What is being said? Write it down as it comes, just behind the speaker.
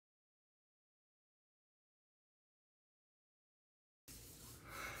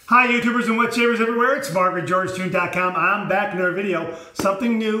Hi YouTubers and wet shavers everywhere, it's Mark with GeorgeTune.com. I'm back in another video.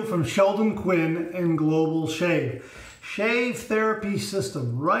 Something new from Sheldon Quinn and Global Shave. Shave therapy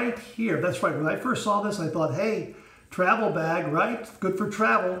system right here. That's right, when I first saw this I thought, hey, travel bag, right? Good for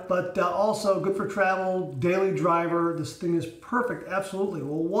travel, but also good for travel, daily driver. This thing is perfect, absolutely.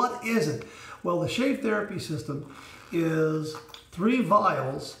 Well, what is it? Well, the shave therapy system is 3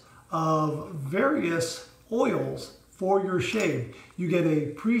 vials of various oils for your shave. You get a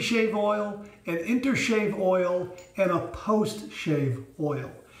pre-shave oil, an inter-shave oil, and a post-shave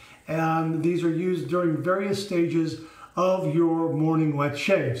oil. And these are used during various stages of your morning wet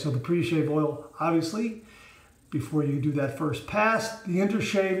shave. So the pre-shave oil, obviously, before you do that first pass. The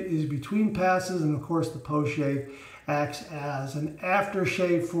inter-shave is between passes, and of course the post-shave acts as an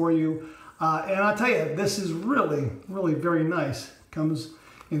aftershave for you. And I'll tell you, this is really, really very nice. Comes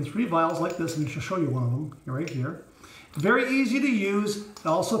in 3 vials like this, and I'll show you one of them right here. Very easy to use. It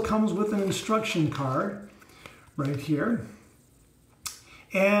also comes with an instruction card right here.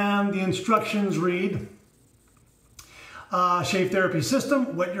 And the instructions read, shave therapy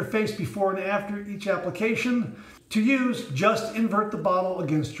system, wet your face before and after each application. To use, just invert the bottle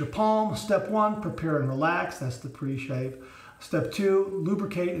against your palm. Step 1, prepare and relax. That's the pre-shave. Step 2,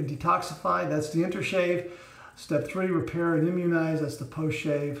 lubricate and detoxify. That's the intershave. Step 3, repair and immunize. That's the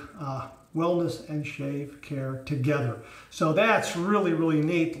post-shave. Wellness and shave care together. So that's really, really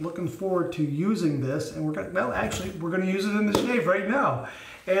neat. Looking forward to using this. And we're going to use it in the shave right now.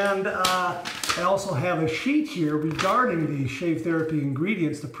 And I also have a sheet here regarding the shave therapy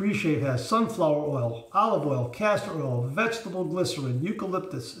ingredients. The pre-shave has sunflower oil, olive oil, castor oil, vegetable glycerin,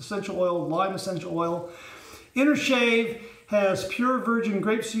 eucalyptus, essential oil, lime essential oil. Intershave has pure virgin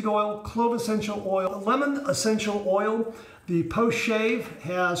grapeseed oil, clove essential oil, lemon essential oil. The post-shave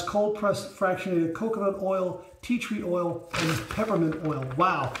has cold-pressed fractionated coconut oil, tea tree oil, and peppermint oil.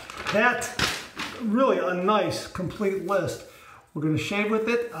 Wow, that's really a nice, complete list. We're going to shave with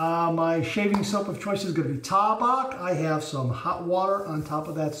it. My shaving soap of choice is going to be Tabak. I have some hot water on top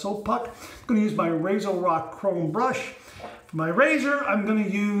of that soap puck. I'm going to use my Razor Rock Chrome brush. For my razor, I'm going to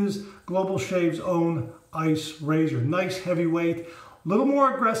use Global Shave's own Ice Razor. Nice, heavyweight. A little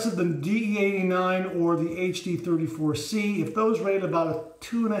more aggressive than DE89 or the HD34C. If those rate about a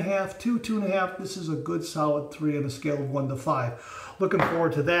 2.5, 2.5, this is a good solid 3 on a scale of 1 to 5. Looking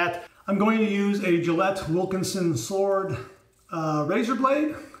forward to that. I'm going to use a Gillette Wilkinson Sword razor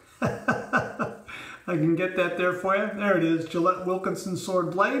blade. I can get that there for you. There it is, Gillette Wilkinson Sword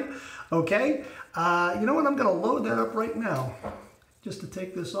blade. Okay, you know what? I'm going to load that up right now just to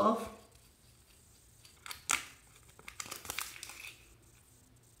take this off.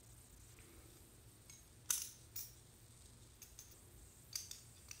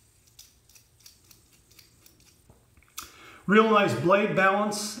 Real nice blade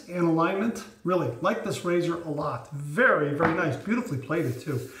balance and alignment. Really like this razor a lot. Very, very nice. Beautifully plated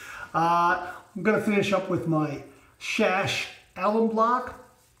too. I'm going to finish up with my Shash alum block.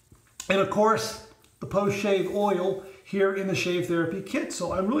 And of course, the post-shave oil here in the shave therapy kit.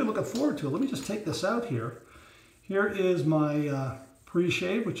 So I'm really looking forward to it. Let me just take this out here. Here is my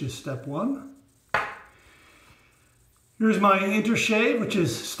pre-shave, which is step 1. Here's my intershave, which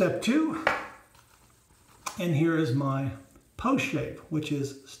is step 2. And here is my post-shave, which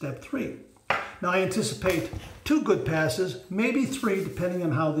is step 3. Now I anticipate 2 good passes, maybe 3 depending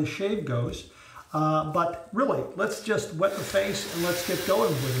on how this shave goes. But really, let's just wet the face and let's get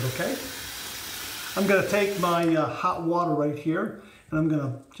going with it, okay? I'm going to take my hot water right here and I'm going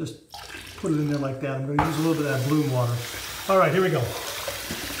to just put it in there like that. I'm going to use a little bit of that bloom water. All right, here we go.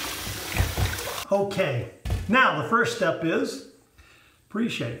 Okay, now the first step is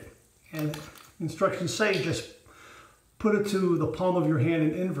pre-shave. And instructions say just put it to the palm of your hand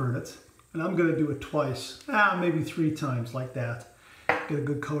and invert it. And I'm going to do it twice, maybe 3 times like that. Get a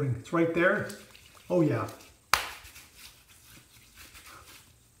good coating. It's right there. Oh yeah.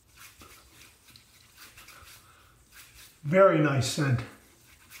 Very nice scent.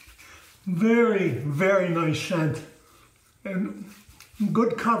 Very, very nice scent. And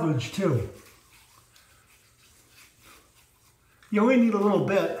good coverage too. You only need a little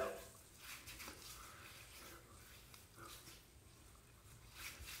bit.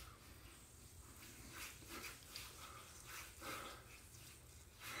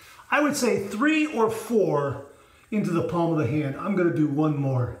 I would say 3 or 4 into the palm of the hand. I'm going to do 1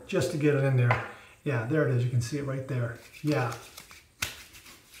 more just to get it in there. Yeah, there it is. You can see it right there. Yeah.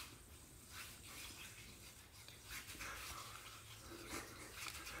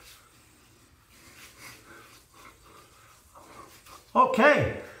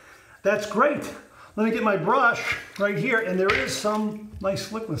 Okay, that's great. let me get my brush right here, and there is some nice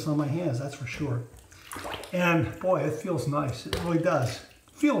slickness on my hands, that's for sure. And boy, it feels nice. It really does.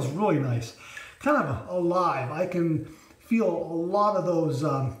 Feels really nice. Kind of alive. I can feel a lot of those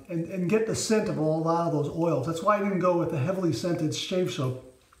and get the scent of a lot of those oils. That's why I didn't go with the heavily scented shave soap,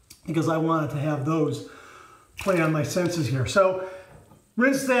 because I wanted to have those play on my senses here. So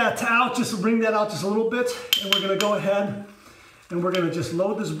rinse that out, just bring that out just a little bit, and we're going to go ahead and we're going to just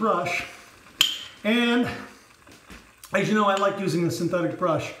load this brush. And as you know, I like using a synthetic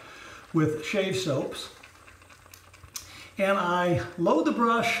brush with shave soaps. And I load the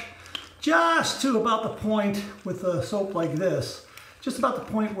brush just to about the point with a soap like this, just about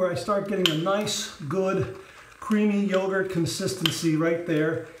the point where I start getting a nice, good, creamy yogurt consistency right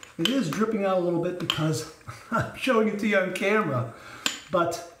there. It is dripping out a little bit because I'm showing it to you on camera,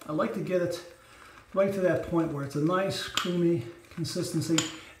 but I like to get it right to that point where it's a nice, creamy consistency,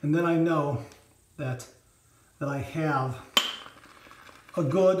 and then I know that I have a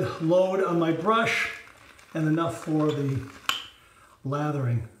good load on my brush and enough for the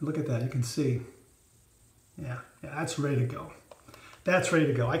lathering. Look at that, you can see. Yeah, that's ready to go. That's ready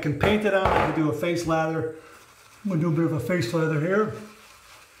to go. I can paint it on, I can do a face lather. I'm gonna do a bit of a face lather here.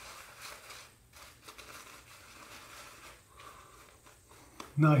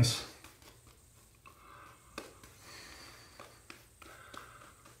 Nice.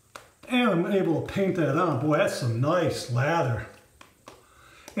 And I'm able to paint that on. Boy, that's some nice lather.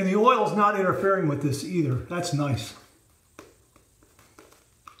 And the oil's not interfering with this either. That's nice.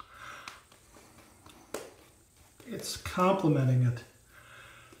 It's complementing it.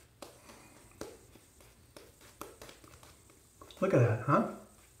 Look at that, huh?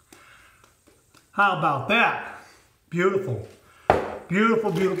 How about that? Beautiful.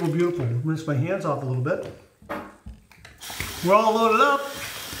 Beautiful, beautiful, beautiful. Rinse my hands off a little bit. We're all loaded up.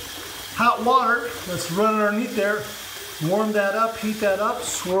 Hot water. Let's run it underneath there. Warm that up, heat that up,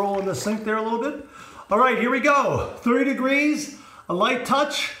 swirl in the sink there a little bit. All right, here we go. 30 degrees, a light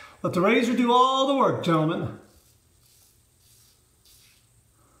touch. Let the razor do all the work, gentlemen.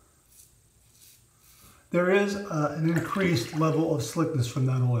 There is an increased level of slickness from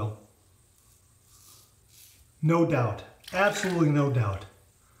that oil. No doubt. Absolutely no doubt.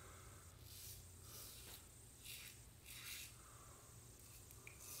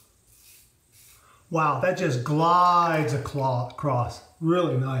 Wow, that just glides across.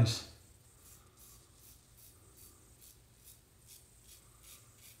 Really nice.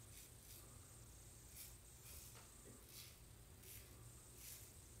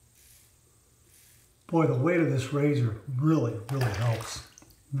 Boy, the weight of this razor really, really helps.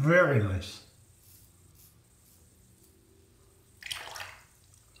 Very nice.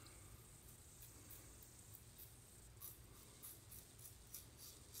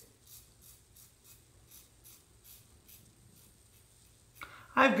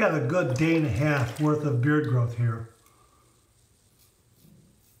 I've got a good day and a half worth of beard growth here.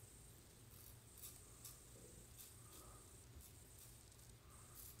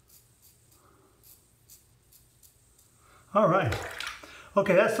 All right.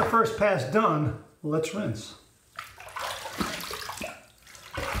 Okay, that's the first pass done. Let's rinse.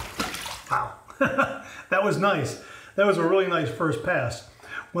 Wow. That was nice. That was a really nice first pass.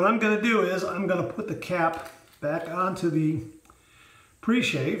 What I'm going to do is I'm going to put the cap back onto the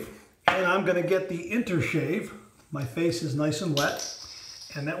pre-shave, and I'm going to get the intershave. My face is nice and wet,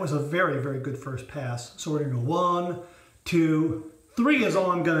 and that was a very, very good first pass. So we're going to go 1, 2, 3 is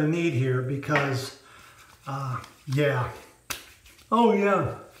all I'm going to need here because, yeah. Oh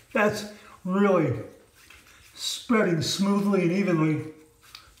yeah, that's really spreading smoothly and evenly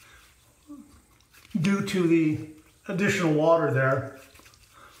due to the additional water there.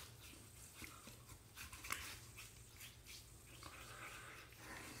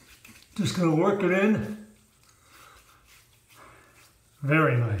 Just going to work it in.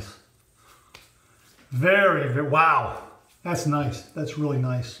 Very nice. Very, very, wow. That's nice. That's really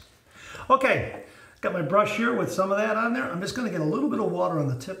nice. Okay, got my brush here with some of that on there. I'm just going to get a little bit of water on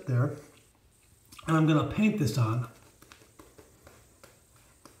the tip there. And I'm going to paint this on.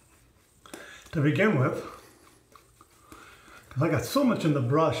 To begin with, because I got so much in the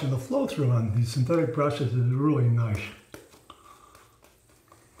brush, and the flow through on these synthetic brushes is really nice.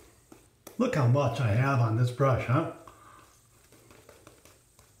 Look how much I have on this brush, huh?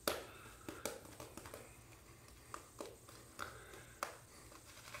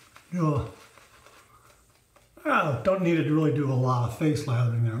 Oh, don't need to really do a lot of face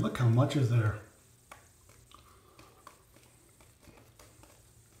lathering there. Look how much is there.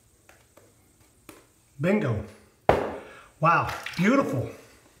 Bingo. Wow, beautiful.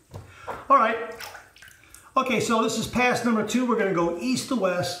 All right, Okay, so this is pass number 2. We're going to go east to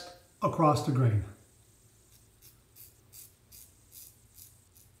west across the grain.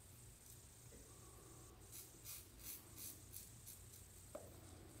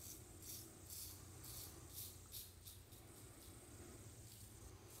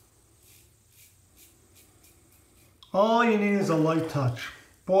 All you need is a light touch.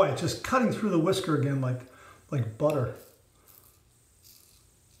 Boy, it's just cutting through the whisker again like butter.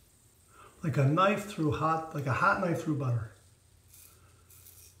 Like a knife through hot, like a hot knife through butter.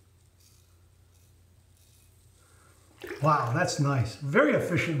 Wow, that's nice. Very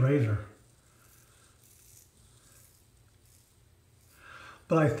efficient razor.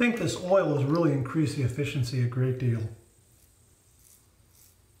 But I think this oil has really increased the efficiency a great deal.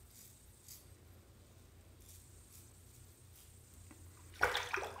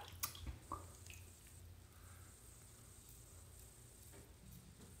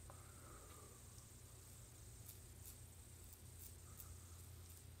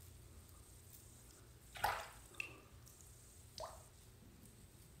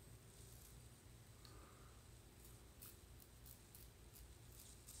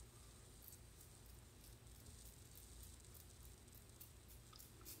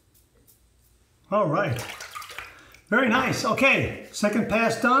 All right, very nice. Okay, second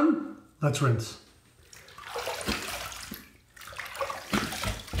pass done. Let's rinse.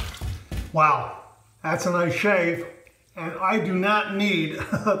 Wow, that's a nice shave. And I do not need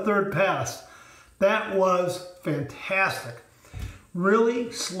a third pass. That was fantastic.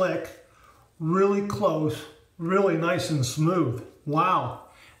 Really slick, really close, really nice and smooth. Wow.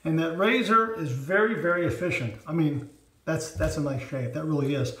 And that razor is very, very efficient. I mean, that's a nice shave. That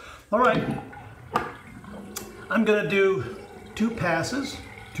really is. All right. I'm going to do two passes.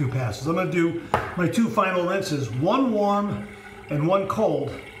 I'm going to do my 2 final rinses. One warm and one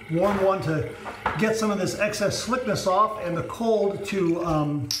cold. Warm one to get some of this excess slickness off, and the cold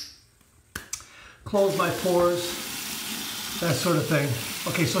to close my pores, that sort of thing.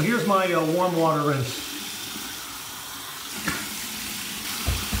 Okay, so here's my warm water rinse.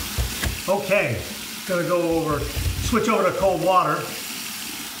 Okay, going to switch over to cold water.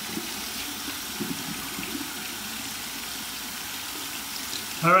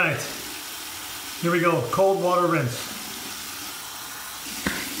 All right, here we go, cold water rinse.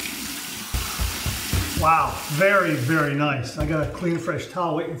 Wow, very, very nice. I got a clean, fresh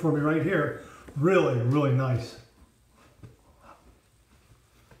towel waiting for me right here. Really, really nice.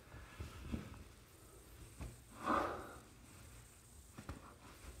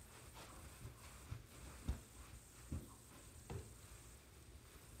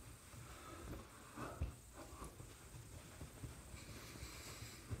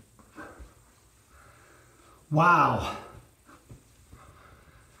 Wow.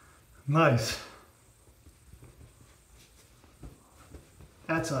 Nice.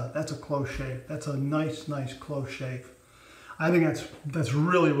 That's a close shave. That's a nice close shave. I think that's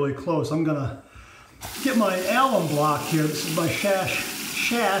really, really close. I'm gonna get my alum block here. This is my Shash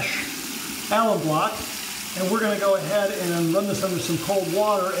alum block, and we're gonna go ahead and run this under some cold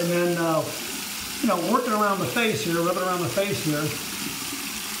water, and then you know, work it around the face here, rub it around the face here,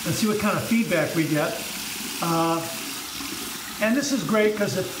 and see what kind of feedback we get. And this is great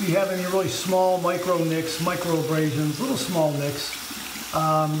because if you have any really small micro nicks, micro abrasions, little small nicks,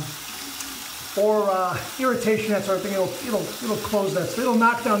 or irritation, that sort of thing, it'll close that. So it'll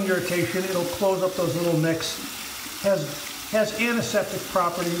knock down the irritation. It'll close up those little nicks. Has antiseptic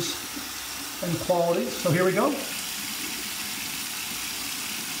properties and qualities. So here we go.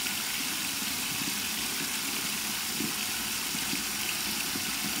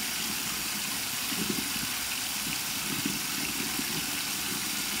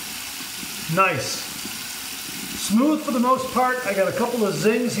 Nice. Smooth for the most part. I got a couple of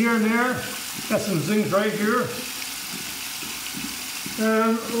zings here and there. Got some zings right here.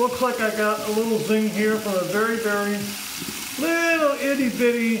 And it looks like I got a little zing here from a very, very little itty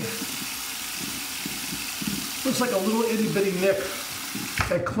bitty, looks like a little itty bitty nick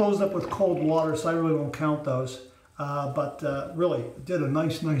that closed up with cold water, so I really won't count those. But really did a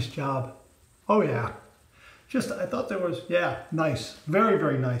nice job. Oh yeah. I thought there was, yeah, nice. Very,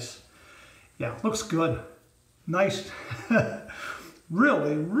 very nice. Yeah, looks good. Nice.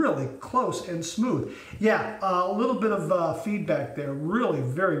 Really, really close and smooth. Yeah, a little bit of feedback there. Really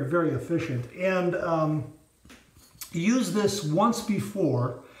very, very efficient. And used this once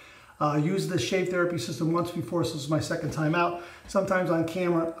before. Used this shave therapy system once before, so this is my second time out. Sometimes on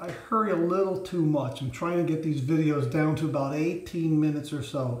camera, I hurry a little too much. I'm trying to get these videos down to about 18 minutes or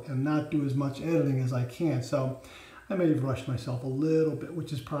so and not do as much editing as I can. So I may have rushed myself a little bit,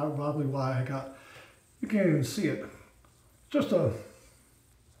 which is probably why I got You can't even see it. Just a,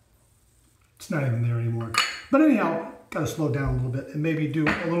 it's not even there anymore. But anyhow, gotta slow down a little bit and maybe do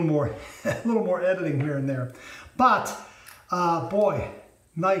a little more, editing here and there. But boy,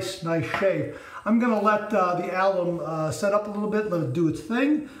 nice shave. I'm gonna let the alum set up a little bit, let it do its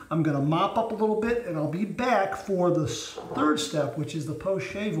thing. I'm gonna mop up a little bit, and I'll be back for the third step, which is the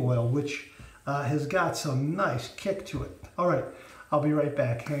post-shave oil, which has got some nice kick to it. All right, I'll be right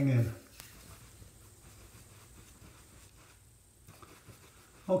back. Hang in.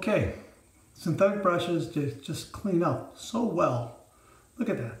 Okay, synthetic brushes just clean up so well. Look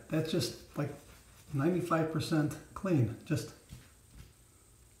at that. That's just like 95% clean.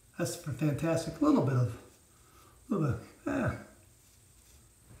 That's fantastic. A little bit,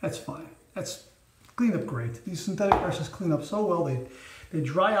 that's fine. That's clean up great. These synthetic brushes clean up so well. They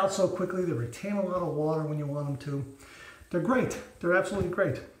dry out so quickly. They retain a lot of water when you want them to. They're great. They're absolutely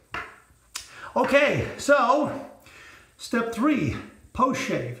great. Okay, so step 3,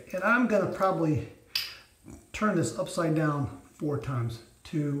 post-shave. And I'm gonna probably turn this upside down 4 times.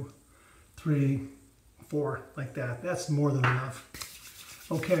 2, 3, 4, like that. That's more than enough.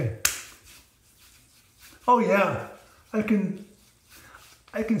 Okay. Oh yeah, I can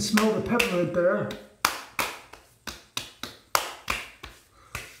smell the peppermint there.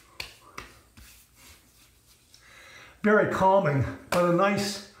 Very calming, but a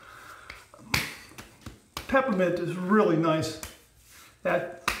nice peppermint is really nice.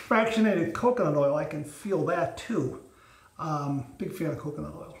 That fractionated coconut oil, I can feel that too. Big fan of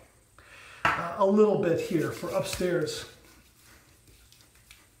coconut oil. A little bit here for upstairs.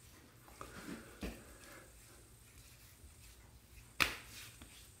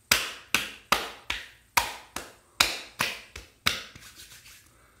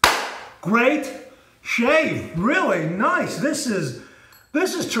 Great shave, really nice. This is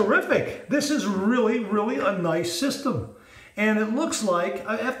terrific. This is really a nice system. And it looks like,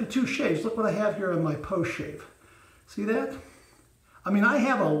 after 2 shaves, look what I have here on my post shave. See that? I mean, I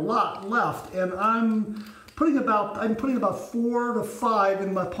have a lot left, and I'm putting about 4 to 5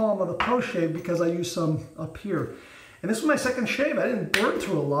 in my palm of the post shave because I use some up here. And this was my second shave. I didn't burn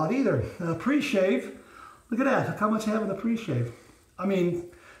through a lot either. Pre-shave, look at that. Look how much I have in the pre-shave. I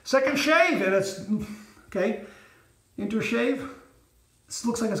mean, second shave, and it's, okay, intershave. This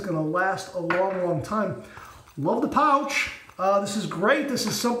looks like it's gonna last a long time. Love the pouch. This is great. This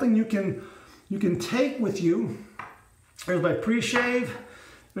is something you can take with you. There's my pre-shave.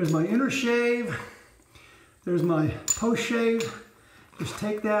 There's my inner shave. There's my post-shave. Just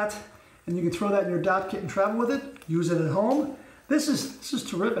take that, and you can throw that in your dot kit and travel with it. Use it at home. This is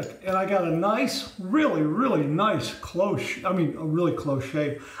terrific, and I got a nice, really nice a really close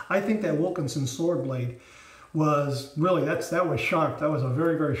shave. I think that Wilkinson sword blade was really, that was sharp. That was a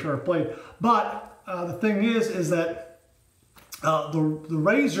very sharp blade. But the thing is that the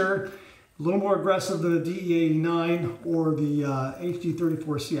razor, a little more aggressive than the DE89 or the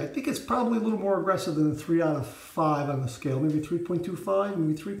HD34C. I think it's probably a little more aggressive than the 3 out of 5 on the scale. Maybe 3.25,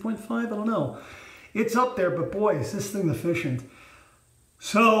 maybe 3.5, I don't know. It's up there, but boy, is this thing efficient.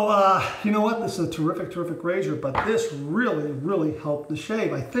 So, you know what? This is a terrific razor, but this really helped the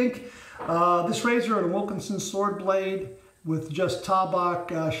shave. I think this razor and a Wilkinson sword blade with just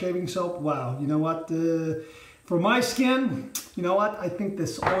Taubach shaving soap, wow, you know what? For my skin, you know what? I think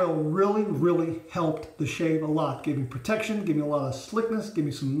this oil really helped the shave a lot. Gave me protection, gave me a lot of slickness, gave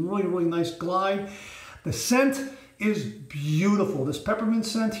me some really nice glide. The scent is beautiful. This peppermint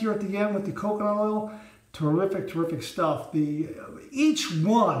scent here at the end with the coconut oil, terrific stuff. Each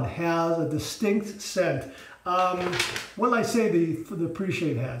one has a distinct scent. What did I say the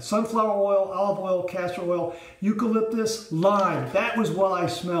pre-shave had? Sunflower oil, olive oil, castor oil, eucalyptus, lime. That was what I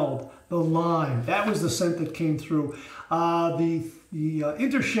smelled. The lime. That was the scent that came through. The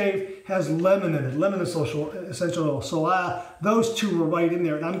intershave has lemon in it, lemon essential oil. So those two were right in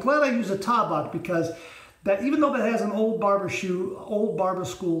there. And I'm glad I used a Taubach because that, even though that has an old barber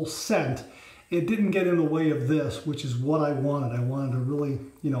school scent, it didn't get in the way of this, which is what I wanted. I wanted to really,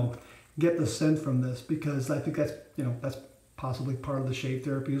 get the scent from this because I think that's, that's possibly part of the shave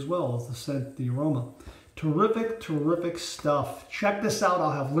therapy as well, is the scent, the aroma. Terrific stuff. Check this out.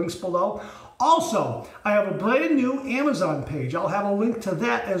 I'll have links below. Also, I have a brand new Amazon page. I'll have a link to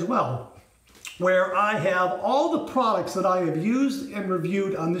that as well, where I have all the products that I have used and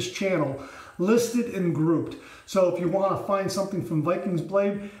reviewed on this channel listed and grouped. So if you want to find something from Vikings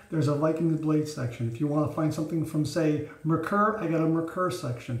Blade, there's a Vikings Blade section. If you want to find something from, say, Mercur, I got a Mercur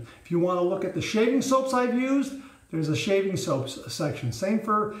section. If you want to look at the shaving soaps I've used, there's a shaving soaps section. Same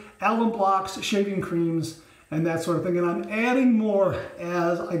for alum blocks, shaving creams, and that sort of thing. And I'm adding more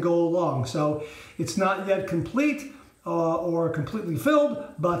as I go along. So it's not yet complete or completely filled,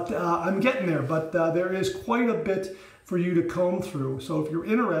 but I'm getting there. But there is quite a bit for you to comb through. So if you're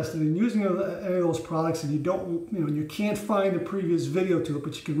interested in using any of those products and you don't, you can't find the previous video to it,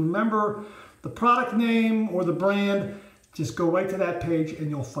 but you can remember the product name or the brand, just go right to that page and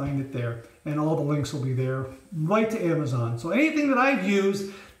you'll find it there. And all the links will be there right to Amazon. So anything that I've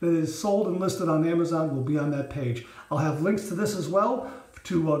used that is sold and listed on Amazon will be on that page. I'll have links to this as well,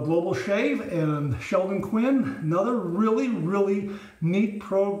 to Global Shave and Sheldon Quinn, another really, really neat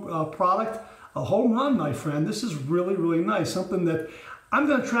product. A home run, my friend. This is really, really nice. Something that I'm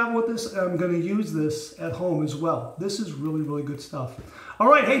going to travel with this, and I'm going to use this at home as well. This is really, really good stuff. All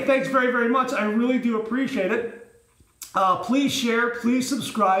right. Hey, thanks very, very much. I really do appreciate it. Please share. Please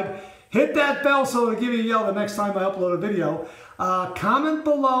subscribe. Hit that bell so it'll give you a yell the next time I upload a video. Comment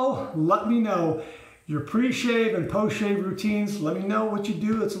below. Let me know your pre-shave and post-shave routines. Let me know what you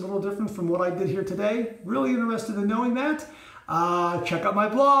do that's a little different from what I did here today. Really interested in knowing that. Check out my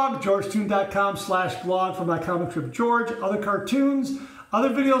blog, georgetoon.com/blog for my comic strip George, other cartoons, other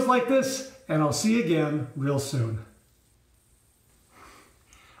videos like this, and I'll see you again real soon.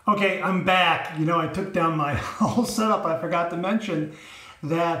 Okay, I'm back. I took down my whole setup. I forgot to mention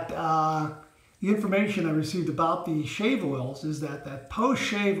that the information I received about the shave oils is that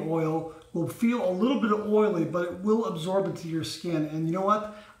post-shave oil will feel a little bit oily, but it will absorb into your skin. And you know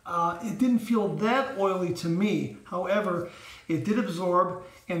what? It didn't feel that oily to me. However, it did absorb,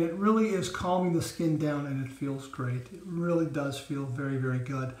 and it really is calming the skin down, and it feels great. It really does feel very, very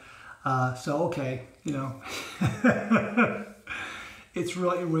good. So okay, it's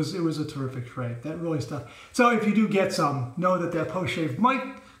really it was a terrific shave. That really stuff. So if you do get some, know that post shave might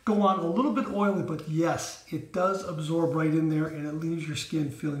go on a little bit oily, but yes, it does absorb right in there, and it leaves your skin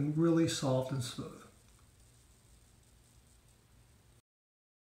feeling really soft and smooth.